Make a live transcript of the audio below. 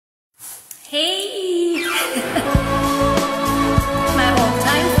Hey! My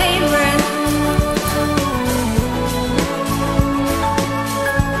all-time favorite.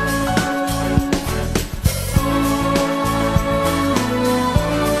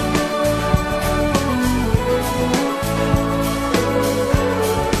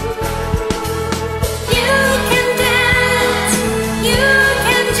 You can dance, you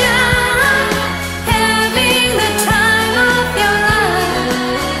can jump, having the time of your life.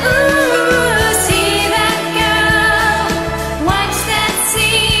 Ooh, see that girl, watch that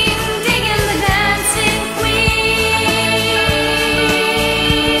scene, digging the dancing queen.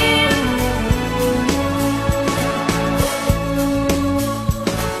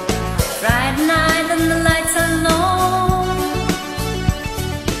 Friday night and the lights are low,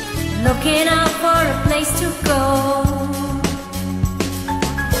 looking out for a place to go,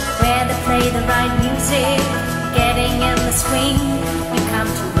 where they play the right music, getting in the swing. You come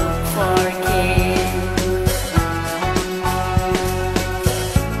to